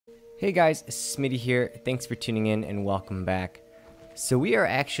Hey guys, Smitty here. Thanks for tuning in and welcome back. So we are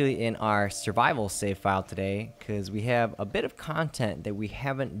actually in our survival save file today because we have a bit of content that we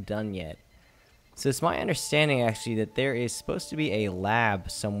haven't done yet. So it's my understanding actually that there is supposed to be a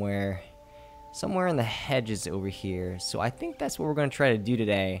lab somewhere in the hedges over here. So I think that's what we're going to try to do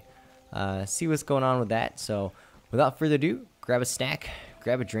today. See what's going on with that. So without further ado, grab a snack,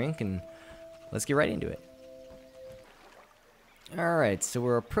 grab a drink, and let's get right into it. Alright, so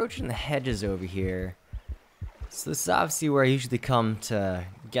we're approaching the hedges over here. So this is obviously where I usually come to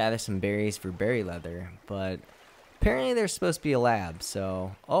gather some berries for berry leather, but apparently there's supposed to be a lab,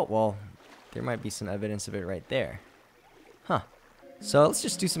 so... Oh, well, there might be some evidence of it right there. Huh. So let's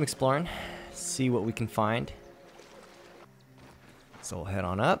just do some exploring, see what we can find. So we'll head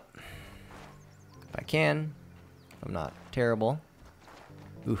on up. If I can. I'm not terrible.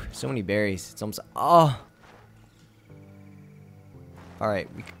 Ooh, so many berries. It's almost... Oh! Alright,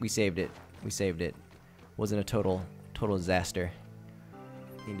 we saved it. We saved it. Wasn't a total disaster.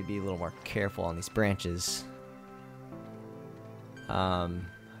 Need to be a little more careful on these branches. I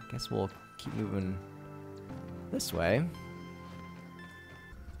guess we'll keep moving this way.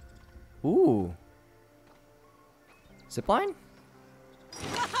 Ooh. Zipline?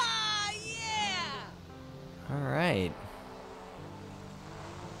 Yeah! Alright.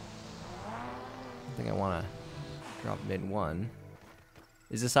 I think I want to drop mid one.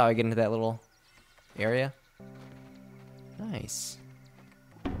 Is this how I get into that little area? Nice.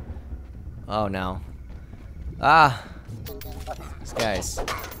 Oh no. Ah! These guys.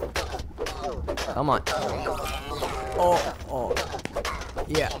 Come on. Oh.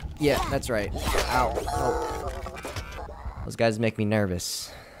 Yeah, that's right. Ow. Oh. Those guys make me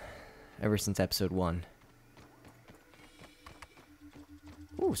nervous. Ever since episode 1.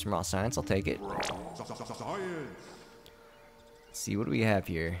 Ooh, some raw science, I'll take it. Let's see, what do we have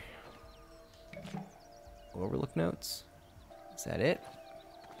here? Overlook notes? Is that it?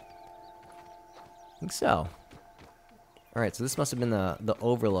 I think so. Alright, so this must have been the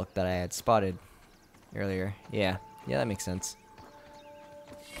overlook that I had spotted earlier. Yeah, that makes sense.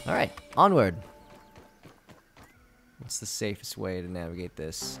 Alright, onward! What's the safest way to navigate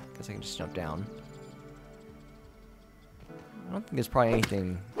this? Guess I can just jump down. I don't think there's probably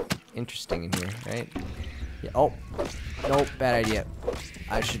anything interesting in here, right? Yeah, oh! Nope, bad idea.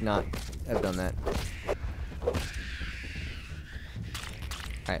 I should not have done that.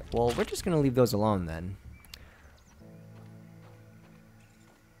 Alright, well, we're just gonna leave those alone then.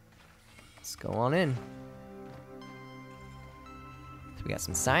 Let's go on in. So we got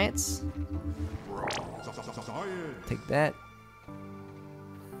some science. Take that.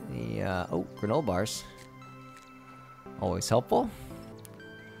 The, oh, granola bars. Always helpful.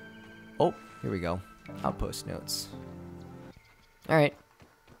 Oh, here we go. Outpost notes. Alright.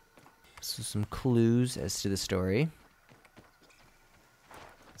 So some clues as to the story.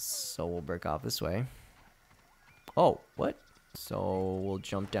 So we'll break off this way. Oh, what? So we'll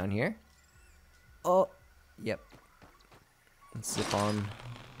jump down here. Oh, yep. Let's zip on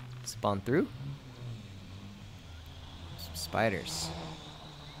through. Some spiders.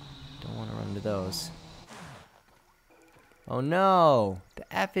 Don't want to run into those. Oh no!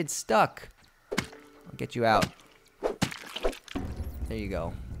 The aphid's stuck. I'll get you out. There you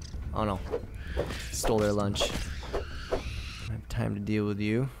go. Oh no. Stole their lunch. I have time to deal with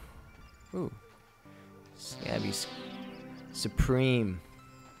you. Ooh. Scabby. Supreme.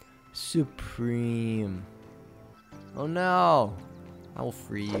 Supreme. Oh no! I will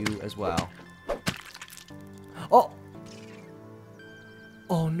free you as well. Oh!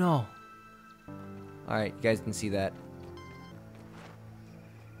 Oh no! Alright, you guys can see that.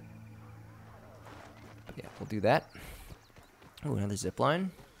 Yeah, we'll do that. Oh, another zip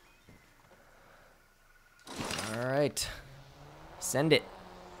line. Alright. Send it.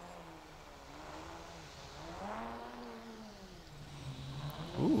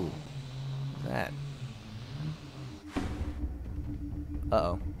 Ooh. What's that?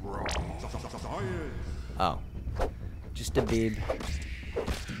 Uh-oh. Oh. Just a bib.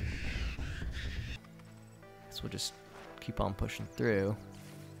 Guess we'll just keep on pushing through.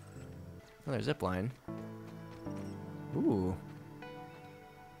 Another zip line. Ooh.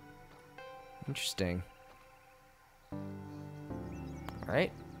 Interesting.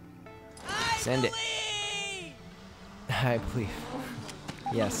 Alright. Send it. I believe.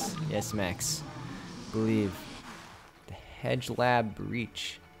 Yes, Max. Believe. The Hedge lab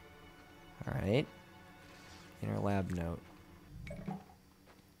breach. Alright. Inner lab note.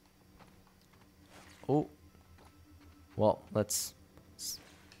 Oh. Well, let's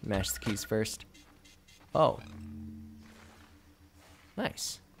smash the keys first. Oh.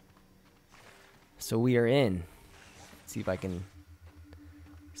 Nice. So we are in. Let's see if I can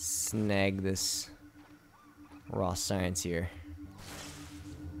snag this raw science here.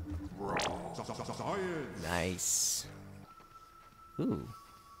 Nice. Ooh.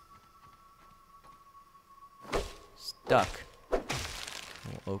 Stuck.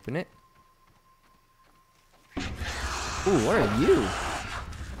 We'll open it. Ooh, what are you?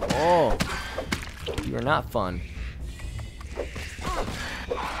 Oh, you are not fun.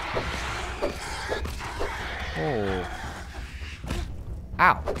 Oh.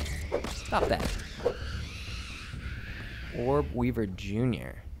 Ow. Stop that. Orb Weaver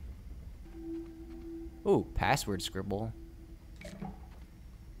Jr. Ooh, password scribble.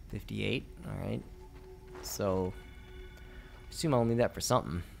 58. Alright. So, assume I'll need that for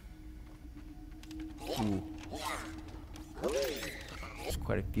something. Ooh. There's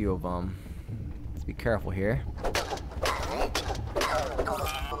quite a few of them. Let's be careful here.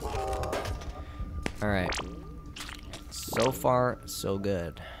 Alright. So far, so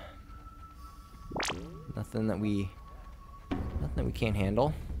good. Nothing that we can't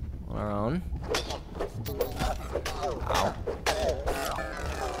handle on our own. Ow.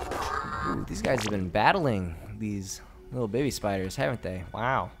 Ooh, these guys have been battling these little baby spiders, haven't they?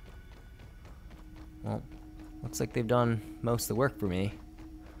 Wow. Well, looks like they've done most of the work for me.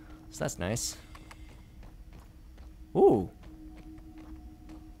 So that's nice. Ooh.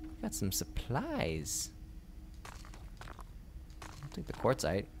 Got some supplies. I'll take the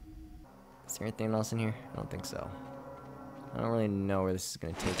quartzite. Is there anything else in here? I don't think so. I don't really know where this is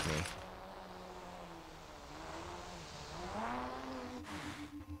going to take me.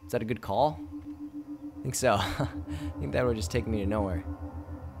 Is that a good call? I think so. I think that would just take me to nowhere.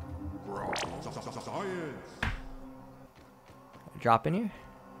 Drop in here?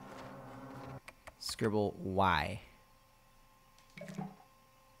 Scribble Y.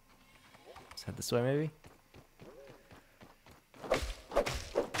 Let's head this way, maybe?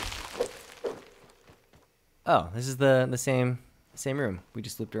 Oh, this is the same room. We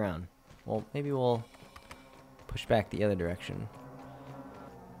just looped around. Well, maybe we'll push back the other direction.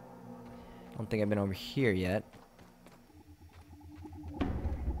 I don't think I've been over here yet.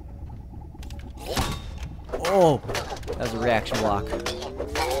 Oh, that was a reaction block.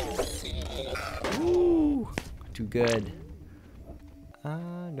 Ooh, too good. Do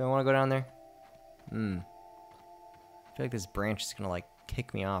I want to go down there? I feel like this branch is gonna like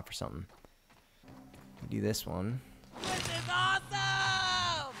kick me off or something. Do this one. This is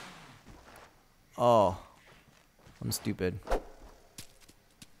awesome! Oh, I'm stupid.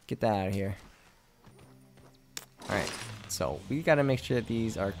 Get that out of here. Alright, so we gotta make sure that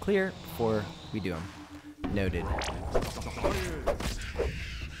these are clear before we do them. Noted.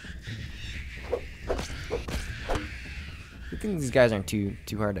 I think these guys aren't too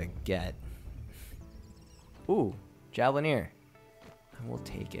hard to get. Ooh, Javelineer. I will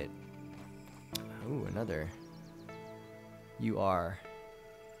take it. Ooh, another. You are.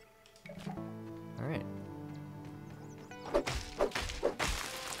 Alright.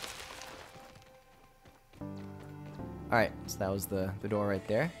 Alright, so that was the door right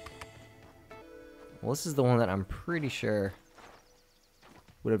there. Well, this is the one that I'm pretty sure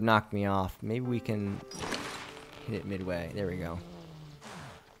would have knocked me off. Maybe we can hit it midway. There we go.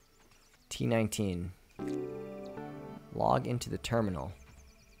 T19. Log into the terminal.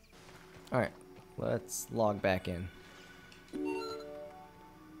 Alright, let's log back in.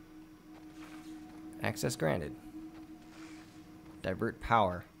 Access granted. Divert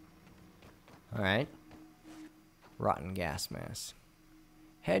power. Alright. Rotten gas mass.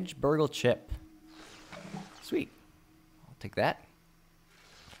 Hedge burgle chip. Sweet. I'll take that.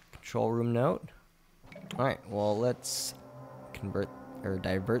 Control room note. Alright, well let's convert or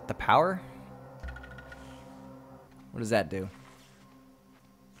divert the power. What does that do?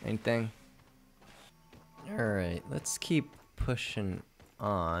 Anything? Alright, let's keep pushing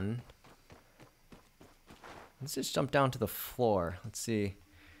on. Let's just jump down to the floor. Let's see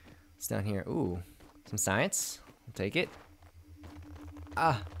what's down here. Ooh, some science. I'll take it.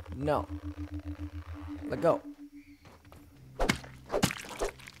 Ah, no. Let go.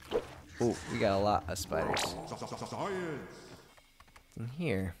 Ooh, we got a lot of spiders. In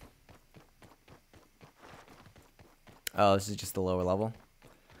here. Oh, this is just the lower level.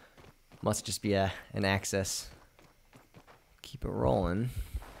 Must just be an access. Keep it rolling.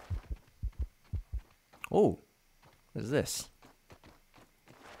 Oh, what is this?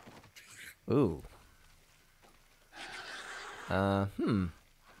 Ooh.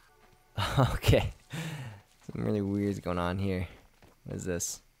 Okay. Something really weird is going on here. What is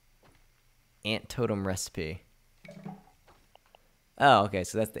this? Ant totem recipe. Oh, okay,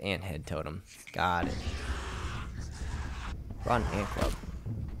 so that's the ant head totem. Got it. Run, ant club.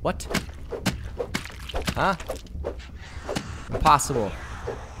 What? Huh? Impossible.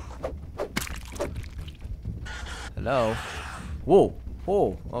 Hello? Whoa.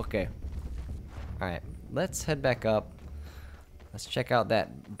 Whoa. Okay. Alright, let's head back up. Let's check out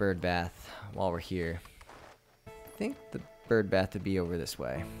that bird bath while we're here. I think the bird bath would be over this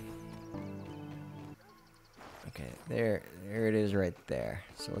way. Okay, there it is right there.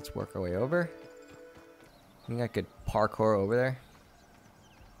 So let's work our way over. I think I could parkour over there.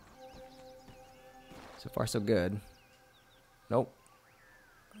 So far, so good. Nope.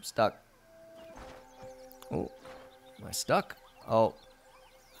 I'm stuck. Oh, am I stuck? Oh,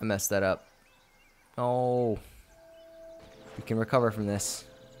 I messed that up. Oh, we can recover from this.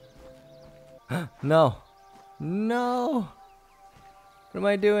 No, no. What am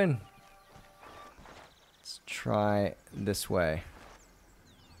I doing? Let's try this way.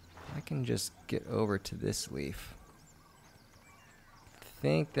 I can just get over to this leaf. I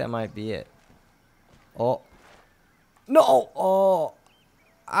think that might be it. Oh. No! Oh!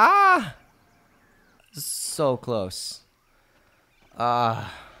 Ah! So close.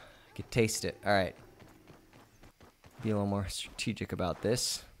 Ah. I could taste it. Alright. Be a little more strategic about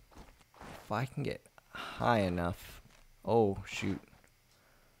this. If I can get high enough. Oh, shoot.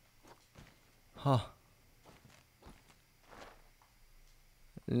 Huh.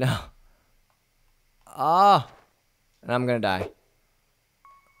 No. Ah! And I'm gonna die.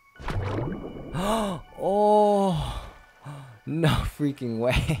 Oh! No freaking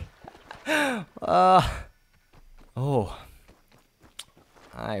way. Oh.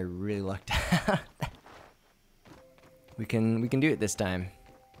 I really lucked out. We can do it this time.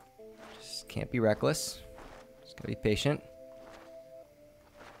 Just can't be reckless. Just gotta be patient.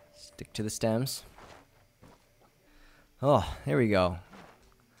 Stick to the stems. Oh, there we go.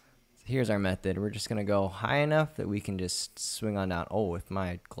 So here's our method. We're just gonna go high enough that we can just swing on down. Oh, if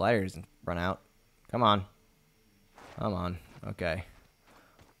my glider doesn't run out. Come on. Come on. Okay.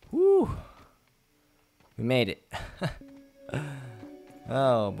 Woo! We made it.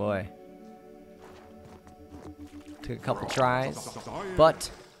 Oh boy. Took a couple tries,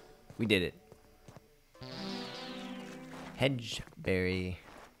 but we did it. Hedge berry.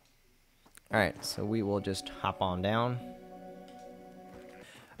 Alright, so we will just hop on down.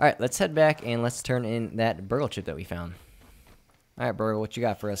 Alright, let's head back and let's turn in that burgle chip that we found. Alright, Burgle, what you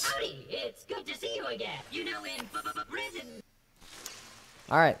got for us? Howdy, it's good to see you again. You know, in prison.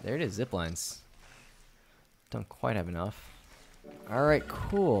 Alright, there it is, zip lines. Don't quite have enough. Alright,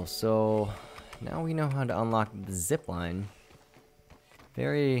 cool. So now we know how to unlock the zip line.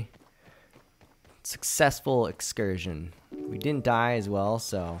 Very successful excursion. We didn't die as well,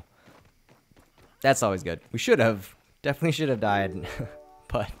 so that's always good. We should have. Definitely should have died.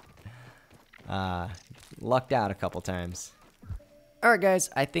 But lucked out a couple times. Alright guys,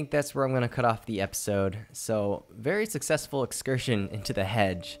 I think that's where I'm going to cut off the episode. So, very successful excursion into the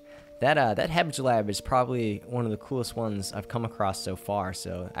hedge. That Hedge lab is probably one of the coolest ones I've come across so far,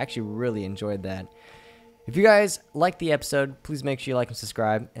 so I actually really enjoyed that. If you guys liked the episode, please make sure you like and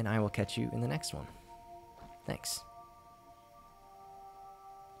subscribe, and I will catch you in the next one. Thanks.